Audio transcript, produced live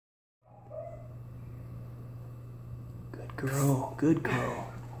Good girl, good girl.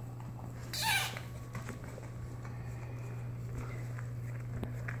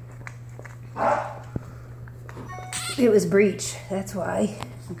 It was breech, that's why.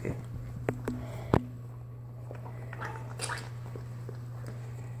 Okay.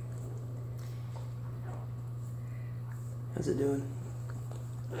 How's it doing?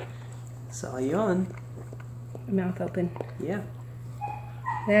 Saw you on. Mouth open. Yeah.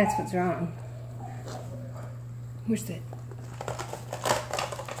 That's what's wrong. Where's that?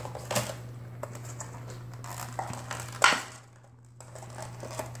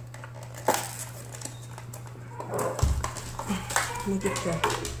 Let me get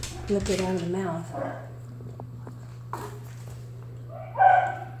the liquid out of the mouth.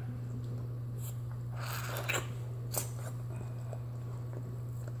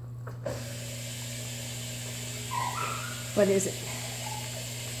 What is it?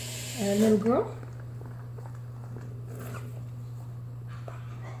 A little girl?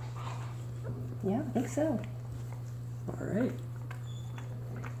 Yeah, I think so. All right.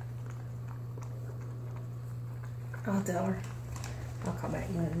 I'll tell her. I'll call back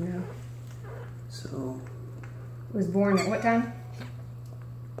and let her know. So. Was born at what time?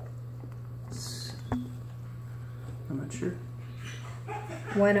 I'm not sure.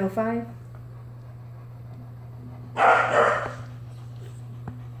 1:05.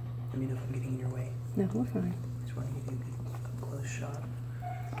 Let me know if I'm getting in your way. No, we're fine. Just want to give you a close shot.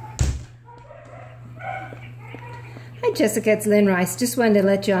 Hi Jessica, it's Lynn Rice. Just wanted to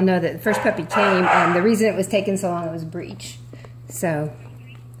let you all know that the first puppy came, and the reason it was taking so long, it was breech. So,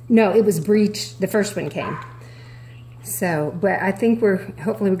 no, it was breech. The first one came. So, but I think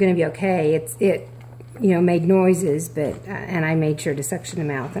hopefully we're going to be okay. It made noises, but and I made sure to suction the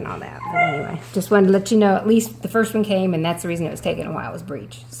mouth and all that. But anyway, just wanted to let you know at least the first one came, and that's the reason it was taking a while, was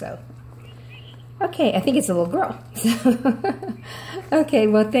breech. So, okay, I think it's a little girl. Okay,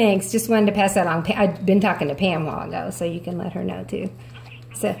 well, thanks. Just wanted to pass that along. I've been talking to Pam a while ago, so you can let her know too.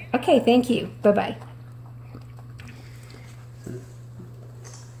 So, okay, thank you. Bye-bye.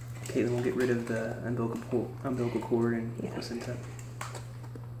 Okay, then we'll get rid of the umbilical cord and placenta.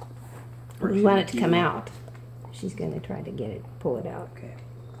 We want it to come out. She's going to try to get it, pull it out. Okay.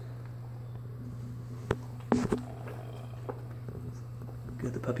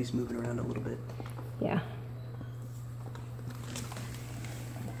 Good, the puppy's moving around a little bit. Yeah.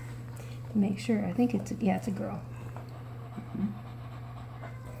 To make sure, I think it's a girl.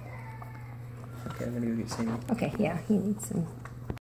 Okay, I'm going to go get Sammy. Okay, yeah, he needs some